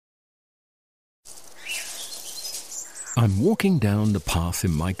I'm walking down the path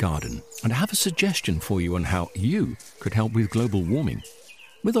in my garden and I have a suggestion for you on how you could help with global warming.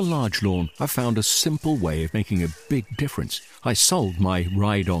 With a large lawn, I found a simple way of making a big difference. I sold my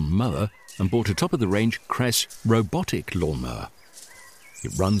ride-on mower and bought a top-of-the-range Cress robotic lawnmower.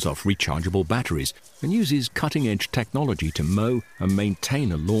 It runs off rechargeable batteries and uses cutting-edge technology to mow and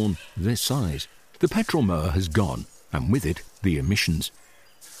maintain a lawn this size. The petrol mower has gone, and with it, the emissions.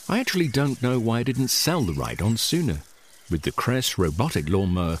 I actually don't know why I didn't sell the ride-on sooner. With the Cress robotic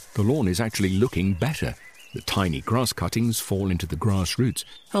lawnmower, the lawn is actually looking better. The tiny grass cuttings fall into the grass roots,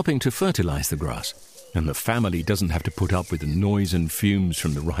 helping to fertilize the grass. And the family doesn't have to put up with the noise and fumes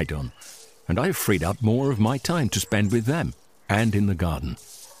from the ride-on. And I've freed up more of my time to spend with them and in the garden.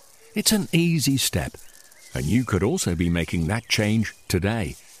 It's an easy step, and you could also be making that change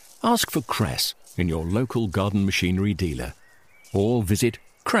today. Ask for Cress in your local garden machinery dealer, or visit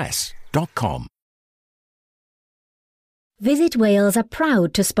cress.com. Visit Wales are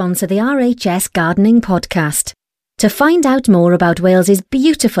proud to sponsor the RHS Gardening Podcast. To find out more about Wales's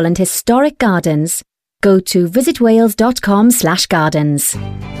beautiful and historic gardens, go to visitwales.com/gardens.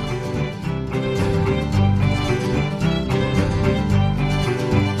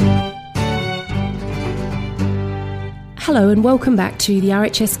 Hello and welcome back to the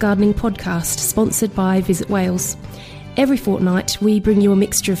RHS Gardening Podcast, sponsored by Visit Wales. Every fortnight, we bring you a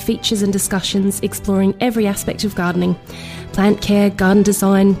mixture of features and discussions exploring every aspect of gardening: plant care, garden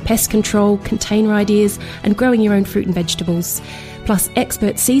design, pest control, container ideas, and growing your own fruit and vegetables, plus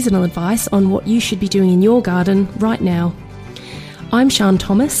expert seasonal advice on what you should be doing in your garden right now. I'm Sian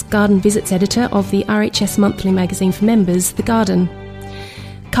Thomas, Garden Visits Editor of the RHS monthly magazine for members, The Garden.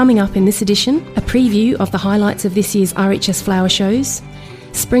 Coming up in this edition, a preview of the highlights of this year's RHS flower shows,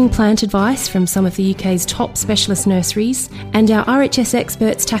 spring plant advice from some of the UK's top specialist nurseries, and our RHS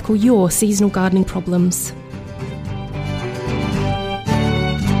experts tackle your seasonal gardening problems.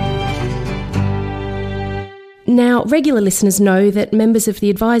 Now, regular listeners know that members of the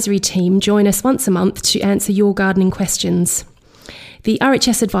advisory team join us once a month to answer your gardening questions. The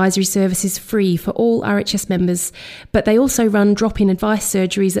RHS Advisory Service is free for all RHS members, but they also run drop-in advice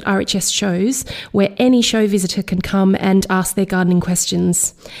surgeries at RHS shows, where any show visitor can come and ask their gardening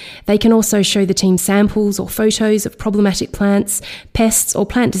questions. They can also show the team samples or photos of problematic plants, pests or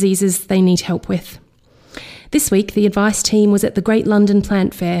plant diseases they need help with. This week, the advice team was at the Great London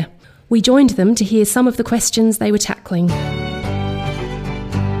Plant Fair. We joined them to hear some of the questions they were tackling.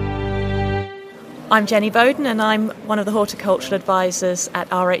 I'm Jenny Bowden and I'm one of the horticultural advisors at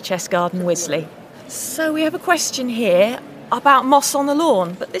RHS Garden Wisley. So we have a question here about moss on the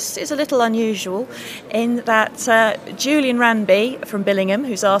lawn, but this is a little unusual in that Julian Ranby from Billingham,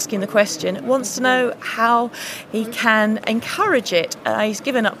 who's asking the question, wants to know how he can encourage it. He's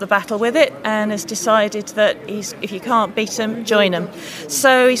given up the battle with it and has decided that if you can't beat him, join him.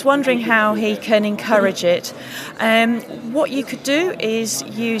 So he's wondering how he can encourage it. What you could do is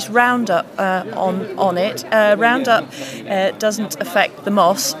use Roundup on it. Roundup doesn't affect the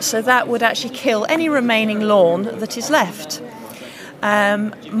moss, so that would actually kill any remaining lawn that is left.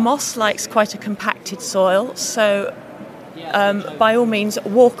 Moss likes quite a compacted soil, so by all means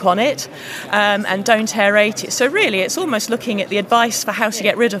walk on it and don't aerate it. So really it's almost looking at the advice for how to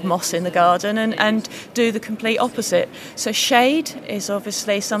get rid of moss in the garden and do the complete opposite. So shade is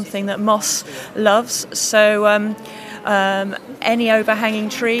obviously something that moss loves, so any overhanging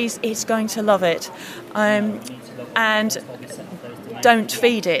trees, it's going to love it. And don't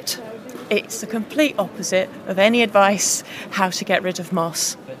feed it. It's the complete opposite of any advice how to get rid of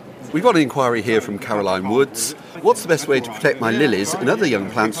moss. We've got an inquiry here from Caroline Woods. What's the best way to protect my lilies and other young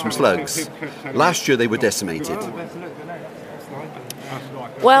plants from slugs? Last year they were decimated.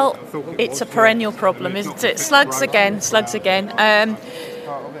 Well, it's a perennial problem, isn't it? Slugs again.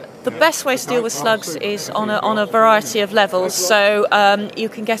 The best way to deal with slugs is on a variety of levels. So you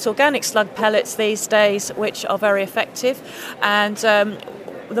can get organic slug pellets these days, which are very effective, and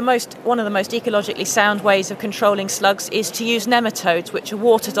one of the most ecologically sound ways of controlling slugs is to use nematodes, which are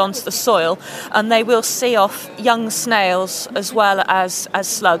watered onto the soil, and they will see off young snails as well as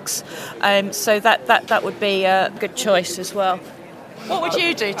slugs. So that would be a good choice as well. What would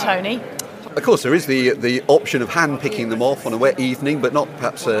you do, Tony? Of course, there is the option of hand-picking them off on a wet evening, but not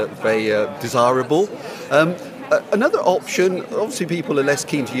perhaps very desirable. Another option, obviously people are less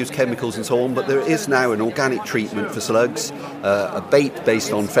keen to use chemicals and so on, but there is now an organic treatment for slugs, a bait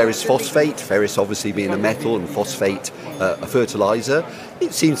based on ferrous phosphate, ferrous obviously being a metal and phosphate a fertiliser.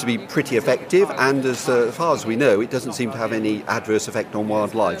 It seems to be pretty effective, and as far as we know, it doesn't seem to have any adverse effect on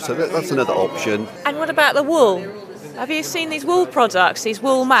wildlife, so that's another option. And what about the wool? Have you seen these wool products, these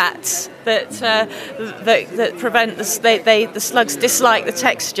wool mats that prevent the slugs dislike the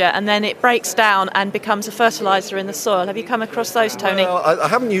texture, and then it breaks down and becomes a fertiliser in the soil? Have you come across those, Tony? Well, I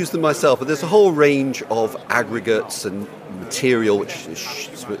haven't used them myself, but there's a whole range of aggregates and material which is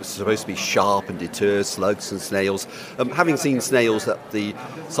supposed to be sharp and deter slugs and snails. Having seen snails at the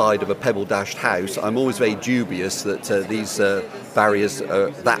side of a pebble-dashed house, I'm always very dubious that these barriers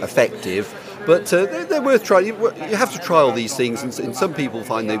are that effective. But they're worth trying. You have to try all these things, and some people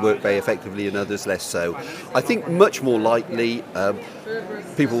find they work very effectively and others less so. I think much more likely,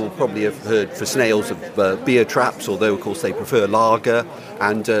 people will probably have heard for snails of beer traps, although of course they prefer lager,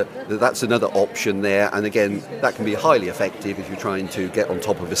 and that's another option there. And again, that can be highly effective if you're trying to get on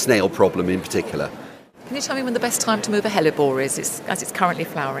top of a snail problem in particular. Can you tell me when the best time to move a hellebore is, as it's currently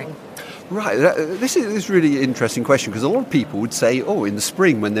flowering? Right, this is a really interesting question, because a lot of people would say, in the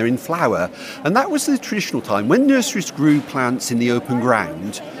spring when they're in flower. And that was the traditional time. When nurseries grew plants in the open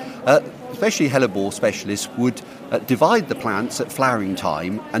ground, especially hellebore specialists would divide the plants at flowering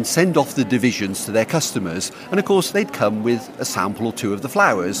time and send off the divisions to their customers. And of course, they'd come with a sample or two of the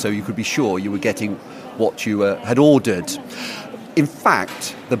flowers, so you could be sure you were getting what you had ordered. In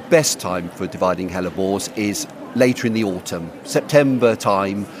fact, the best time for dividing hellebores is later in the autumn, September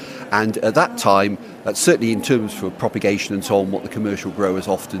time. And at that time, certainly in terms for propagation and so on, what the commercial growers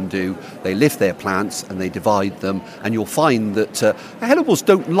often do, they lift their plants and they divide them. And you'll find that hellebores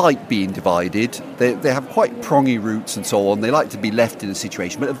don't like being divided. They have quite prongy roots and so on. They like to be left in a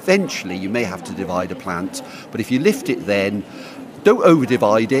situation. But eventually you may have to divide a plant. But if you lift it then, don't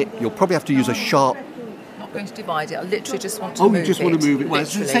over-divide it. You'll probably have to use a sharp... Going to divide it. I literally just want to move it. You just want to move it. Well,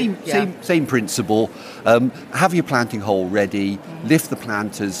 it's the same principle. Have your planting hole ready, lift the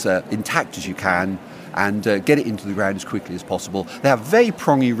plant as intact as you can, and get it into the ground as quickly as possible. They have very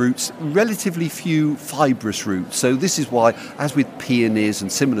prongy roots, relatively few fibrous roots. So this is why, as with peonies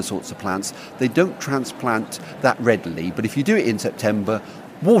and similar sorts of plants, they don't transplant that readily. But if you do it in September,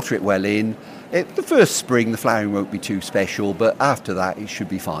 water it well in. The first spring, the flowering won't be too special, but after that, it should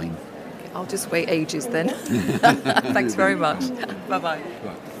be fine. I'll just wait ages then. Thanks very much. Bye-bye.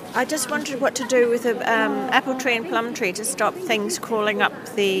 I just wondered what to do with an apple tree and plum tree to stop things crawling up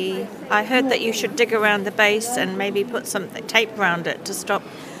the... I heard that you should dig around the base and maybe put something tape around it to stop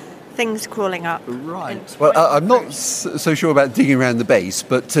things crawling up. Right. Well, I'm not so sure about digging around the base,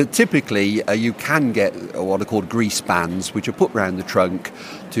 but typically you can get what are called grease bands, which are put around the trunk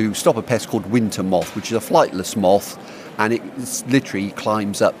to stop a pest called winter moth, which is a flightless moth, and it literally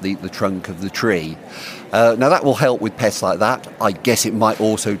climbs up the trunk of the tree. Now that will help with pests like that. I guess it might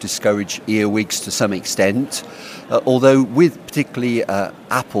also discourage earwigs to some extent, although with particularly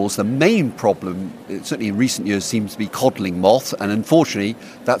apples, the main problem, certainly in recent years, seems to be codling moth, and unfortunately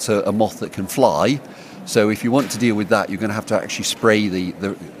that's a moth that can fly. So if you want to deal with that, you're going to have to actually spray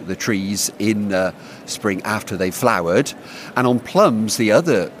the trees in spring after they've flowered. And on plums, the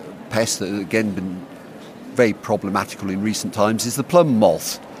other pest that again been very problematical in recent times is the plum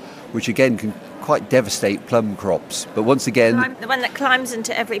moth, which again can quite devastate plum crops. But once again, the one that climbs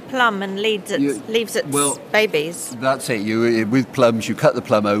into every plum and leaves its babies. That's it. With plums, you cut the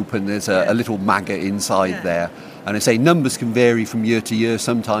plum open, there's a little maggot inside there. And I say numbers can vary from year to year.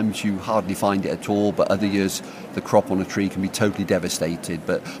 Sometimes you hardly find it at all, but other years the crop on a tree can be totally devastated.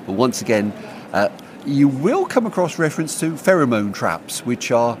 But once again, you will come across reference to pheromone traps,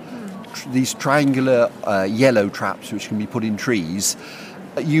 which are these triangular yellow traps which can be put in trees.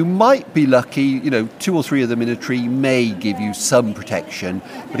 You might be lucky, 2 or 3 of them in a tree may give you some protection.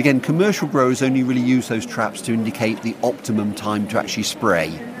 But again, commercial growers only really use those traps to indicate the optimum time to actually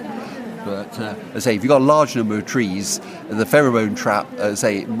spray. But as I say, if you've got a large number of trees, the pheromone trap,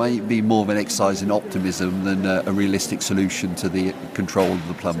 it might be more of an exercise in optimism than a realistic solution to the control of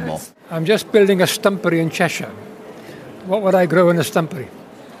the plum moth. I'm just building a stumpery in Cheshire. What would I grow in a stumpery?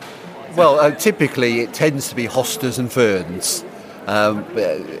 Well, typically it tends to be hostas and ferns.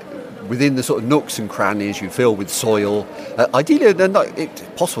 Within the sort of nooks and crannies you fill with soil. Ideally, it's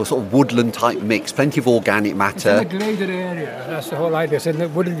possible, sort of woodland type mix, plenty of organic matter. It's in the graded area, that's the whole idea. It's in the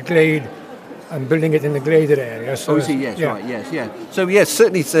wooded glade. I'm building it in the graded area. So Right. So yes,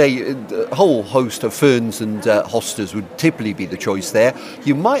 certainly say a whole host of ferns and hostas would typically be the choice there.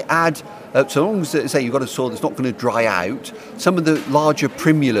 You might add, so long as say you've got a soil that's not going to dry out, some of the larger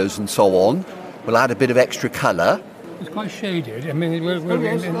primulas and so on will add a bit of extra colour. It's quite shaded. I mean,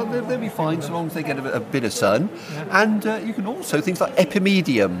 they'll be fine so long as they get a bit of sun. And you can also things like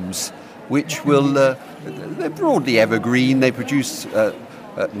epimediums, which will they're broadly evergreen. They produce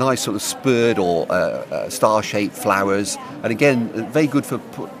nice sort of spurred or star-shaped flowers. And again, very good for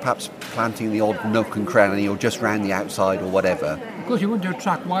perhaps planting the odd nook and cranny or just round the outside or whatever. Of course, you want to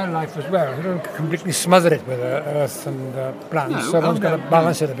attract wildlife as well. You don't completely smother it with earth and plants. So one's got to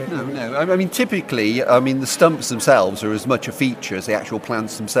balance it a bit. No. I mean, typically, the stumps themselves are as much a feature as the actual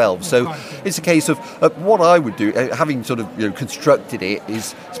plants themselves. So it's a case of what I would do, having sort of constructed it,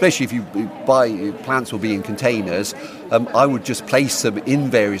 is especially if you buy plants will be in containers, I would just place them in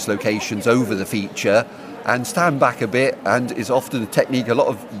various locations over the feature and stand back a bit, and it's often a technique a lot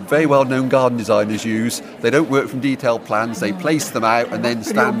of very well-known garden designers use. They don't work from detailed plans, they place them out and then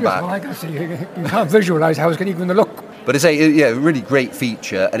stand back. Well, I can see, you can't visualise how it's going to even look. But it's a really great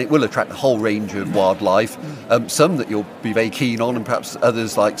feature, and it will attract a whole range of wildlife. Some that you'll be very keen on, and perhaps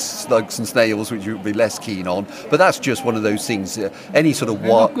others like slugs and snails, which you'll be less keen on. But that's just one of those things. Any sort of They're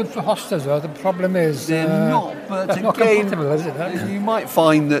not good for hostas, though. The problem is they're not. But that's not again, compatible, is it? You might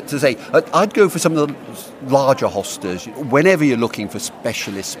find that, to say, I'd go for some of the larger hostas. Whenever you're looking for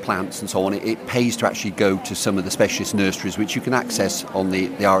specialist plants and so on, it pays to actually go to some of the specialist nurseries, which you can access on the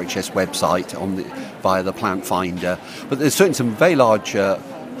RHS website via the plant finder. But there's certainly some very large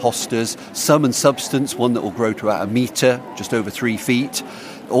hostas, Sum and Substance, one that will grow to about 1 metre, just over 3 feet.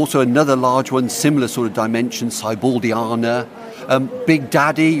 Also another large one, similar sort of dimensions, Sibaldiana. Big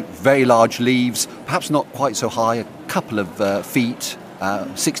Daddy, very large leaves, perhaps not quite so high, a couple of feet,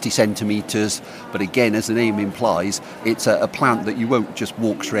 60 centimetres, but again, as the name implies, it's a plant that you won't just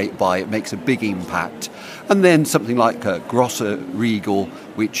walk straight by. It makes a big impact. And then something like Grosser Regal,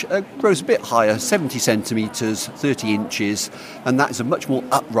 which grows a bit higher, 70 centimetres, 30 inches, and that is a much more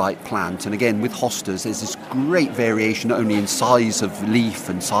upright plant. And again, with hostas, there's this great variation, not only in size of leaf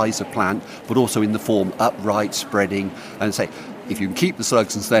and size of plant, but also in the form, upright, spreading, and say, if you can keep the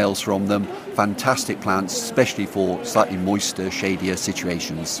slugs and snails from them, fantastic plants, especially for slightly moister, shadier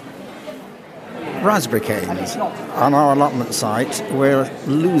situations. Raspberry canes. On our allotment site, we're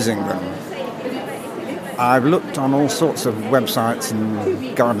losing them. I've looked on all sorts of websites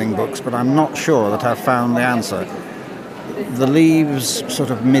and gardening books, but I'm not sure that I've found the answer. The leaves, sort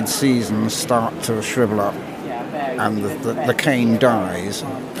of mid-season, start to shrivel up, and the cane dies,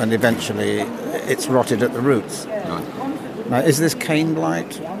 and eventually it's rotted at the roots. Right. Now, is this cane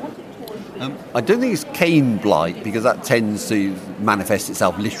blight? I don't think it's cane blight, because that tends to manifest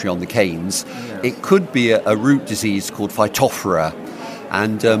itself literally on the canes. Yes. It could be a root disease called Phytophthora,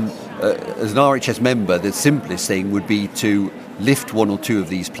 and as an RHS member, the simplest thing would be to lift 1 or 2 of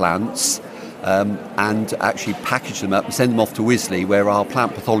these plants and actually package them up and send them off to Wisley, where our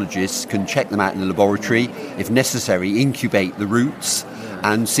plant pathologists can check them out in the laboratory, if necessary, incubate the roots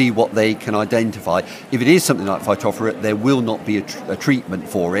and see what they can identify. If it is something like Phytophthora, there will not be a treatment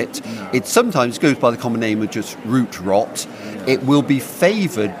for it. It sometimes goes by the common name of just root rot. It will be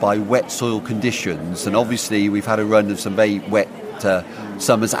favoured by wet soil conditions, and obviously we've had a run of some very wet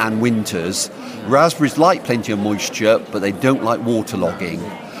summers and winters. Raspberries like plenty of moisture, but they don't like waterlogging.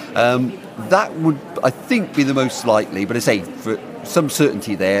 That would, I think, be the most likely, but I say, for some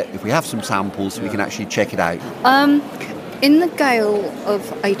certainty there, if we have some samples, we can actually check it out. In the gale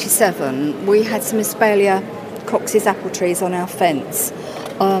of 87, we had some Espalier Cox's apple trees on our fence.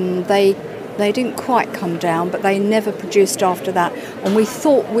 They didn't quite come down, but they never produced after that, and we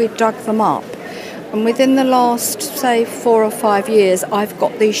thought we'd dug them up. And within the last, say, 4 or 5 years, I've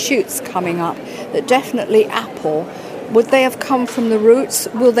got these shoots coming up that definitely apple. Would they have come from the roots?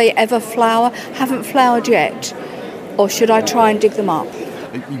 Will they ever flower? Haven't flowered yet. Or should I try and dig them up?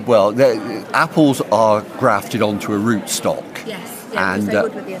 Well, apples are grafted onto a rootstock. Yes. And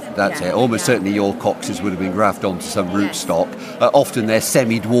that's it. Almost certainly your Coxes would have been grafted onto some rootstock. Often they're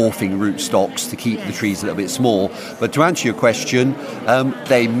semi-dwarfing rootstocks to keep the trees a little bit small. But to answer your question,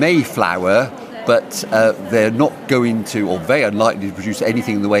 they may flower, but they're not going to, or very unlikely to produce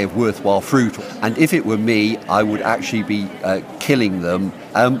anything in the way of worthwhile fruit. And if it were me, I would actually be killing them.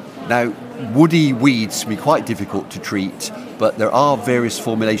 Now, woody weeds can be quite difficult to treat, but there are various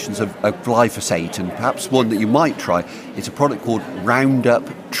formulations of glyphosate, and perhaps one that you might try is a product called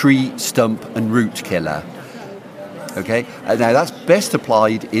Roundup Tree, Stump and Root Killer. Okay, now that's best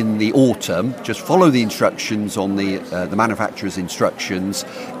applied in the autumn. Just follow the instructions on the manufacturer's instructions.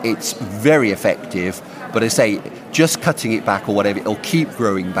 It's very effective, but I say just cutting it back or whatever, it'll keep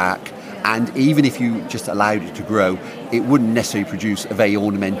growing back. And even if you just allowed it to grow, it wouldn't necessarily produce a very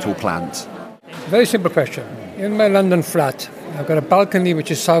ornamental plant. Very simple question. In my London flat, I've got a balcony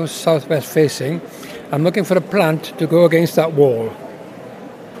which is south-southwest facing. I'm looking for a plant to go against that wall.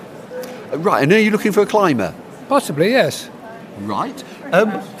 Right, and are you looking for a climber? Possibly, yes. Right.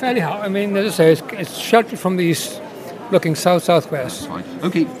 Fairly hard. I mean, as I say, it's sheltered from these looking south-southwest. Right.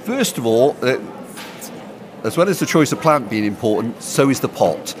 Okay, first of all, as well as the choice of plant being important, so is the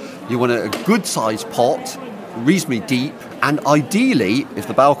pot. You want a good-sized pot, reasonably deep, and ideally, if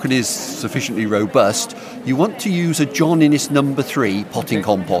the balcony is sufficiently robust, you want to use a John Innes No. 3 potting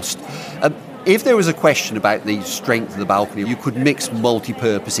compost. If there was a question about the strength of the balcony, you could mix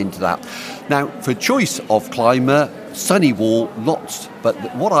multi-purpose into that. Now, for choice of climber, sunny wall, lots, but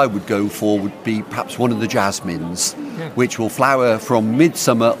what I would go for would be perhaps one of the jasmines, which will flower from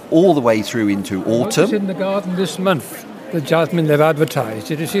midsummer all the way through into autumn. What's in the garden this month? The jasmine they've advertised.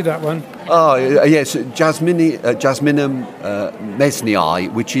 Did you see that one? Oh, yes, Jasminum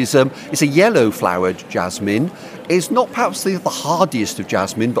mesnii, which is it's a yellow-flowered jasmine. It's not perhaps the hardiest of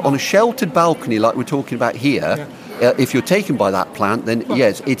jasmine, but on a sheltered balcony like we're talking about here, if you're taken by that plant, then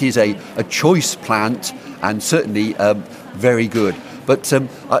yes, it is a choice plant and certainly very good. But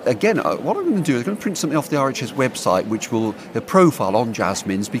again, what I'm going to do is I'm going to print something off the RHS website which will profile on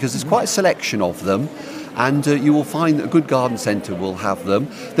jasmines, because there's quite a selection of them. And you will find that a good garden centre will have them.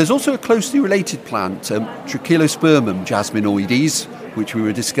 There's also a closely related plant, Trachylospermum jasminoides, which we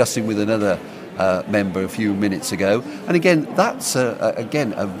were discussing with another member a few minutes ago. And again, that's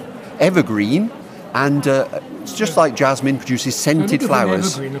again evergreen, and it's just like jasmine, produces scented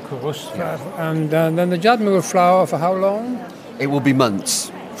flowers. Evergreen, of course. And then the jasmine will flower for how long? It will be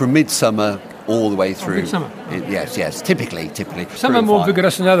months, from midsummer all the way through. Midsummer. Yes, typically. Some are more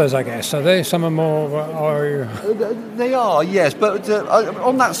vigorous than others, I guess. Are they? Some are more... They are, yes. But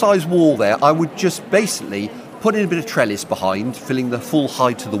on that size wall there, I would just basically put in a bit of trellis behind, filling the full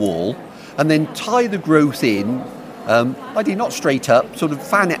height of the wall, and then tie the growth in, ideally not straight up, sort of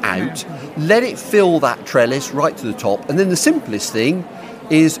fan it out, let it fill that trellis right to the top, and then the simplest thing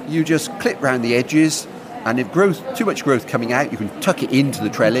is you just clip round the edges, and if too much growth coming out, you can tuck it into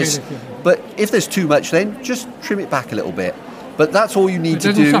the trellis. But if there's too much, then just trim it back a little bit. But that's all you need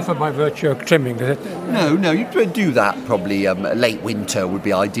to do. It doesn't suffer by virtue of trimming, does it? No, you do that probably late winter would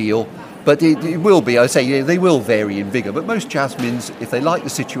be ideal. But it will be, I say, they will vary in vigour. But most jasmines, if they like the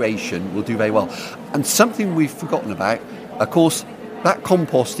situation, will do very well. And something we've forgotten about, of course, that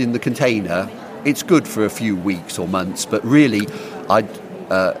compost in the container, it's good for a few weeks or months. But really, I'd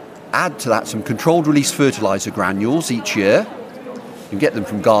add to that some controlled release fertiliser granules each year. You can get them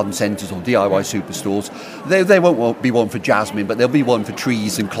from garden centres or DIY superstores. They won't be one for jasmine, but there'll be one for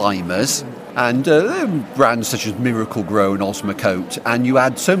trees and climbers. And brands such as Miracle Grow and Osmocote. And you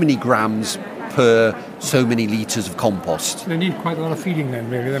add so many grams per so many litres of compost. They need quite a lot of feeding then,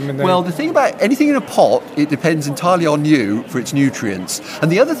 really. Well, the thing about anything in a pot, it depends entirely on you for its nutrients.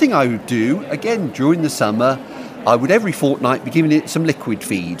 And the other thing I would do, again, during the summer, I would every fortnight be giving it some liquid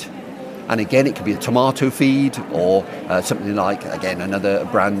feed. And again, it could be a tomato feed or something like, again, another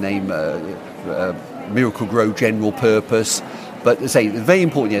brand name, Miracle Grow General Purpose. But as I say, very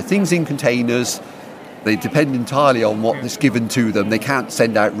important, things in containers, they depend entirely on what is given to them. They can't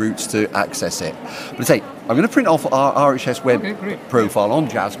send out routes to access it. But say, I'm going to print off our RHS web profile on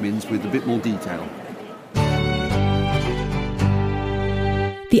jasmines with a bit more detail.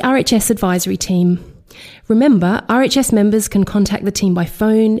 The RHS Advisory Team. Remember, RHS members can contact the team by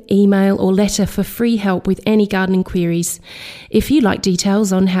phone, email or letter for free help with any gardening queries. If you'd like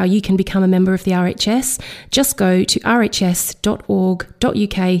details on how you can become a member of the RHS, just go to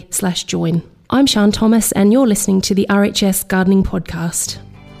rhs.org.uk/join. I'm Sian Thomas and you're listening to the RHS Gardening Podcast.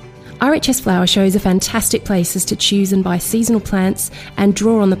 RHS Flower Shows are fantastic places to choose and buy seasonal plants and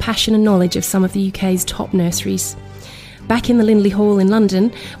draw on the passion and knowledge of some of the UK's top nurseries. Back in the Lindley Hall in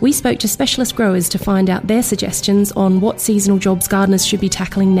London, we spoke to specialist growers to find out their suggestions on what seasonal jobs gardeners should be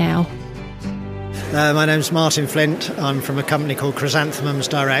tackling now. My name's Martin Flint. I'm from a company called Chrysanthemums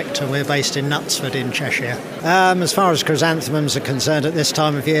Direct, and we're based in Knutsford in Cheshire. As far as chrysanthemums are concerned, at this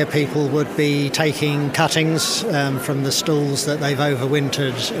time of year, people would be taking cuttings from the stalls that they've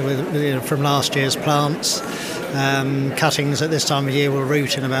overwintered from last year's plants. Cuttings at this time of year will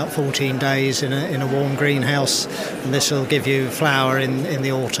root in about 14 days in a warm greenhouse, and this will give you flower in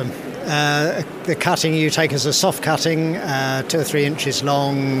the autumn. The cutting you take as a soft cutting, 2 or 3 inches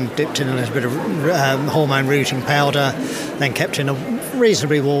long, dipped in a little bit of hormone rooting powder, then kept in a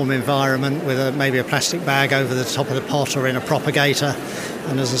reasonably warm environment with maybe a plastic bag over the top of the pot or in a propagator.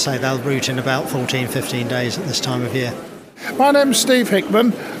 And as I say, they'll root in about 14-15 days at this time of year. My name's Steve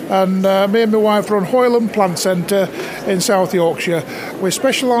Hickman, and me and my wife run Hoyland Plant Centre in South Yorkshire. We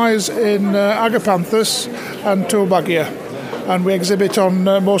specialise in Agapanthus and Tulbagia. and we exhibit on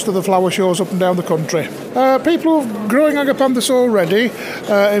most of the flower shows up and down the country. People who are growing agapanthus already,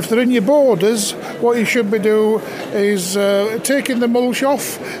 if they're in your borders, what you should be doing is taking the mulch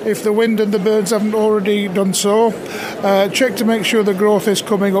off if the wind and the birds haven't already done so. Check to make sure the growth is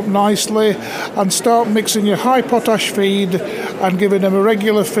coming up nicely, and start mixing your high potash feed and giving them a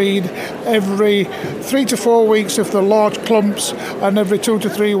regular feed every 3 to 4 weeks if they're large clumps, and every 2 to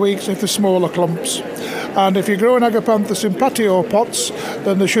 3 weeks if they're smaller clumps. And if you're growing agapanthus in patio pots,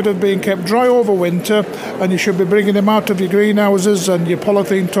 then they should have been kept dry over winter, and you should be bringing them out of your greenhouses and your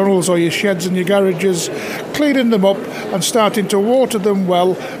polythene tunnels or your sheds and your garages, cleaning them up and starting to water them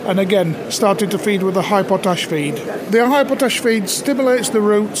well, and again starting to feed with a high potash feed. The high potash feed stimulates the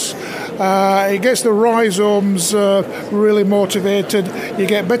roots, it gets the rhizomes really motivated, you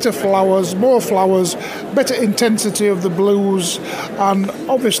get better flowers, more flowers, better intensity of the blues, and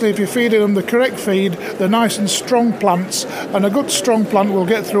obviously if you're feeding them the correct feed, they're nice and strong plants, and a good strong plant will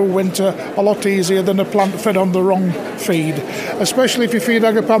get through winter a lot easier than a plant fed on the wrong feed. Especially if you feed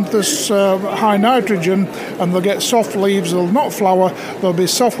agapanthus high nitrogen, and they'll get soft leaves, they'll not flower, they'll be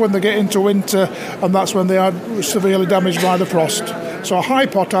soft when they get into winter, and that's when they are severely damaged by the frost. So high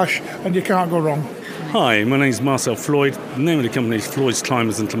potash, and you can't go wrong. Hi, my name is Marcel Floyd. The name of the company is Floyd's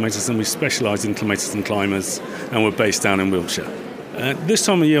Climbers and Clematis, and we specialise in clematis and climbers, and we're based down in Wiltshire. This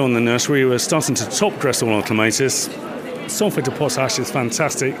time of year on the nursery, we're starting to top dress all our clematis. Sulphate of potash is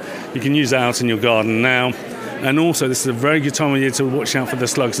fantastic. You can use that out in your garden now. And also, this is a very good time of year to watch out for the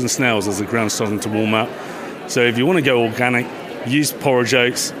slugs and snails as the ground's starting to warm up. So if you want to go organic, use porridge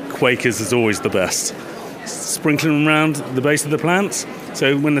oats. Quakers is always the best. Sprinkling them around the base of the plants.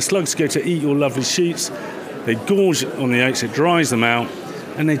 So when the slugs go to eat your lovely shoots, they gorge on the oats, it dries them out,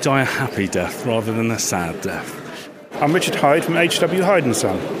 and they die a happy death rather than a sad death. I'm Richard Hyde from H.W. Hyde &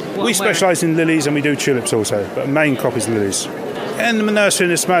 Son. We specialise in lilies and we do tulips also, but the main crop is lilies. In the nursery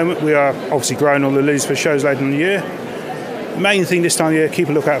in this moment, we are obviously growing all the lilies for shows later in the year. Main thing this time of year, keep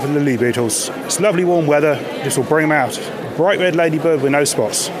a lookout for the lily beetles. It's lovely warm weather, this will bring them out. Bright red ladybird with no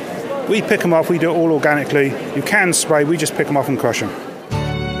spots. We pick them off, we do it all organically. You can spray, we just pick them off and crush them.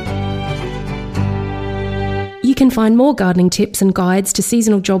 You can find more gardening tips and guides to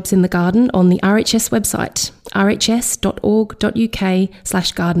seasonal jobs in the garden on the RHS website,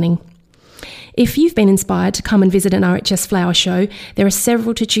 rhs.org.uk/gardening. If you've been inspired to come and visit an RHS flower show, there are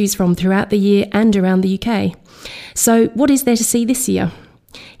several to choose from throughout the year and around the UK. So what is there to see this year?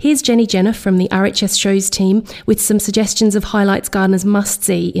 Here's Jenny Jenner from the RHS Shows team with some suggestions of highlights gardeners must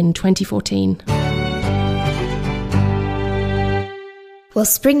see in 2014. Well,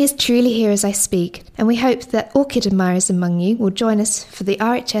 spring is truly here as I speak, and we hope that orchid admirers among you will join us for the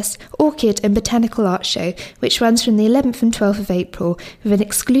RHS Orchid and Botanical Art Show, which runs from the 11th and 12th of April, with an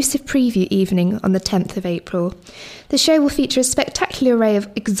exclusive preview evening on the 10th of April. The show will feature a spectacular array of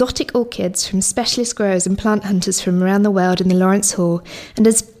exotic orchids from specialist growers and plant hunters from around the world in the Lawrence Hall, and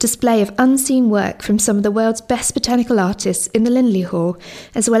a display of unseen work from some of the world's best botanical artists in the Lindley Hall,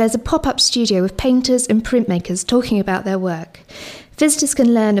 as well as a pop-up studio with painters and printmakers talking about their work. Visitors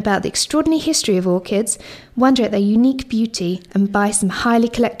can learn about the extraordinary history of orchids, wonder at their unique beauty, and buy some highly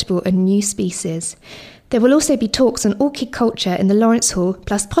collectible and new species. There will also be talks on orchid culture in the Lawrence Hall,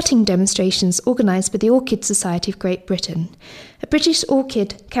 plus potting demonstrations organised by the Orchid Society of Great Britain. A British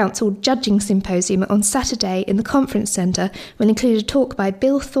Orchid Council judging symposium on Saturday in the Conference Centre will include a talk by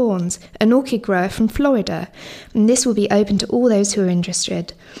Bill Thorns, an orchid grower from Florida, and this will be open to all those who are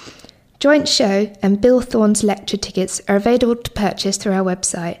interested. Joint show and Bill Thorne's lecture tickets are available to purchase through our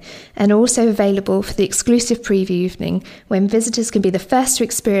website and are also available for the exclusive preview evening when visitors can be the first to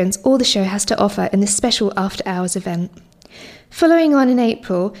experience all the show has to offer in this special after-hours event. Following on in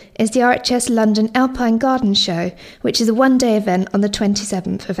April is the RHS London Alpine Garden Show, which is a one-day event on the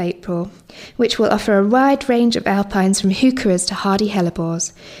 27th of April, which will offer a wide range of alpines from heucheras to hardy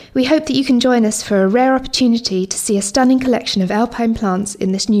hellebores. We hope that you can join us for a rare opportunity to see a stunning collection of alpine plants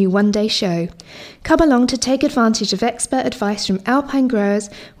in this new one-day show. Come along to take advantage of expert advice from alpine growers,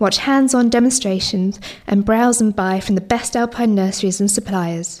 watch hands-on demonstrations, and browse and buy from the best alpine nurseries and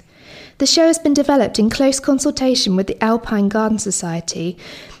suppliers. The show has been developed in close consultation with the Alpine Garden Society,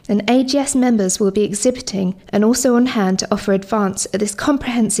 and AGS members will be exhibiting and also on hand to offer advance at this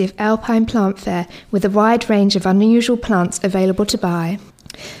comprehensive alpine plant fair with a wide range of unusual plants available to buy.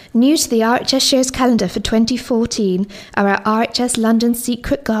 New to the RHS Shows calendar for 2014 are our RHS London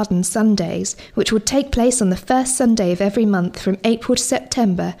Secret Garden Sundays, which will take place on the first Sunday of every month from April to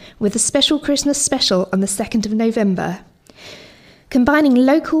September, with a special Christmas special on the 2nd of November. Combining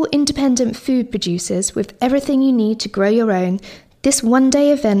local independent food producers with everything you need to grow your own, This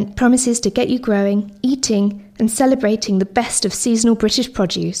one-day event promises to get you growing, eating and celebrating the best of seasonal British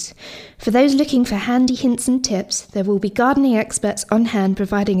produce. For those looking for handy hints and tips, there will be gardening experts on hand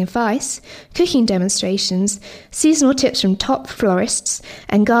providing advice, cooking demonstrations, seasonal tips from top florists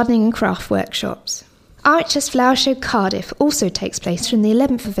and gardening and craft workshops. RHS Flower Show Cardiff also takes place from the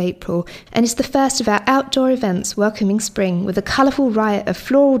 11th of April and is the first of our outdoor events welcoming spring with a colourful riot of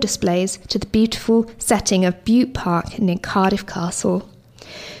floral displays to the beautiful setting of Bute Park near Cardiff Castle.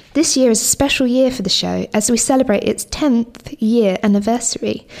 This year is a special year for the show as we celebrate its 10th year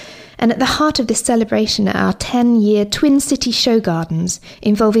anniversary. And at the heart of this celebration are our 10-year Twin City Show Gardens,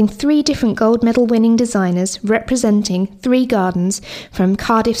 involving 3 different gold medal winning designers representing 3 gardens from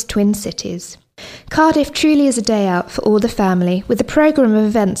Cardiff's Twin Cities. Cardiff truly is a day out for all the family, with a programme of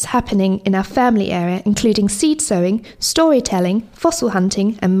events happening in our family area, including seed sowing, storytelling, fossil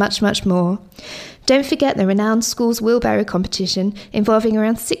hunting and much, much more. Don't forget the renowned schools wheelbarrow competition involving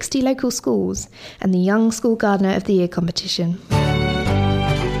around 60 local schools and the Young School Gardener of the Year competition.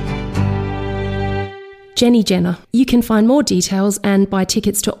 Jenny Jenner. You can find more details and buy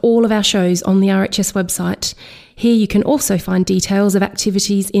tickets to all of our shows on the RHS website. Here you can also find details of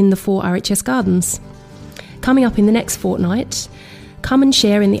activities in the 4 RHS gardens. Coming up in the next fortnight, come and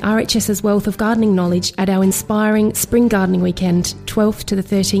share in the RHS's wealth of gardening knowledge at our inspiring Spring Gardening Weekend, 12th to the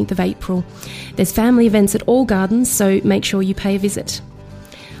 13th of April. There's family events at all gardens, so make sure you pay a visit.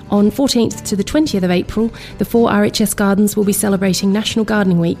 On 14th to the 20th of April, the 4 RHS gardens will be celebrating National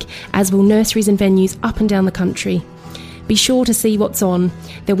Gardening Week, as will nurseries and venues up and down the country. Be sure to see what's on.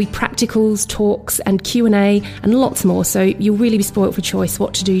 There'll be practicals, talks and Q&A and lots more, so you'll really be spoilt for choice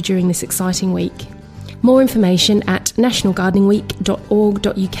what to do during this exciting week. More information at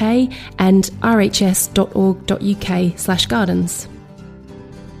nationalgardeningweek.org.uk and rhs.org.uk/gardens.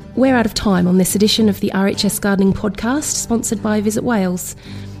 We're out of time on this edition of the RHS Gardening Podcast, sponsored by Visit Wales.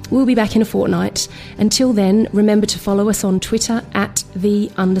 We'll be back in a fortnight. Until then, remember to follow us on Twitter at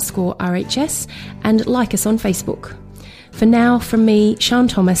 @the_RHS and like us on Facebook. For now, from me, Sian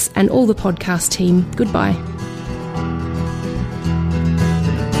Thomas, and all the podcast team, goodbye.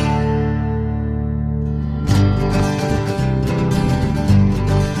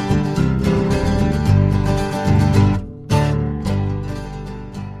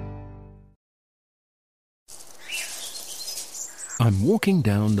 I'm walking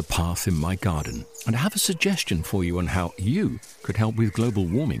down the path in my garden and I have a suggestion for you on how you could help with global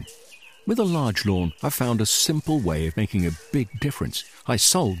warming. With a large lawn, I found a simple way of making a big difference. I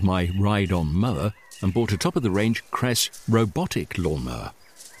sold my ride-on mower and bought a top-of-the-range Cress robotic lawnmower.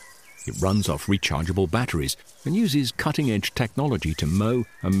 It runs off rechargeable batteries and uses cutting-edge technology to mow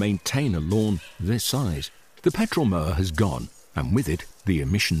and maintain a lawn this size. The petrol mower has gone, and with it, the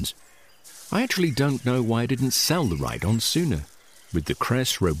emissions. I actually don't know why I didn't sell the ride-on sooner. With the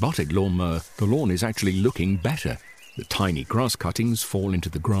Cress robotic lawnmower, the lawn is actually looking better. The tiny grass cuttings fall into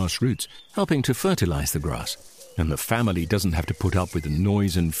the grass roots, helping to fertilize the grass. And the family doesn't have to put up with the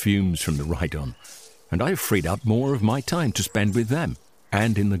noise and fumes from the ride-on. And I've freed up more of my time to spend with them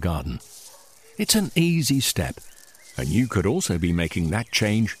and in the garden. It's an easy step. And you could also be making that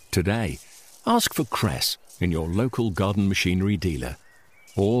change today. Ask for Cress in your local garden machinery dealer.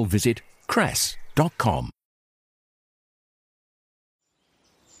 Or visit cress.com.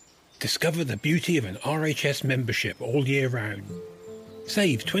 Discover the beauty of an RHS membership all year round.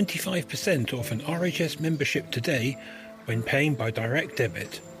 Save 25% off an RHS membership today when paying by direct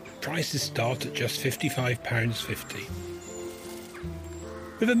debit. Prices start at just £55.50.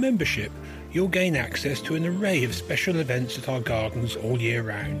 With a membership, you'll gain access to an array of special events at our gardens all year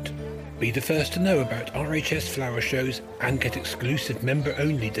round. Be the first to know about RHS flower shows and get exclusive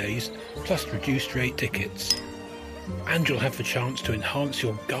member-only days, plus reduced rate tickets. And you'll have the chance to enhance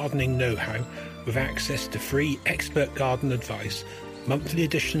your gardening know-how with access to free expert garden advice, monthly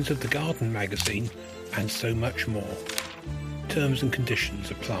editions of the Garden magazine, and so much more. Terms and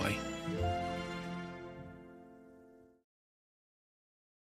conditions apply.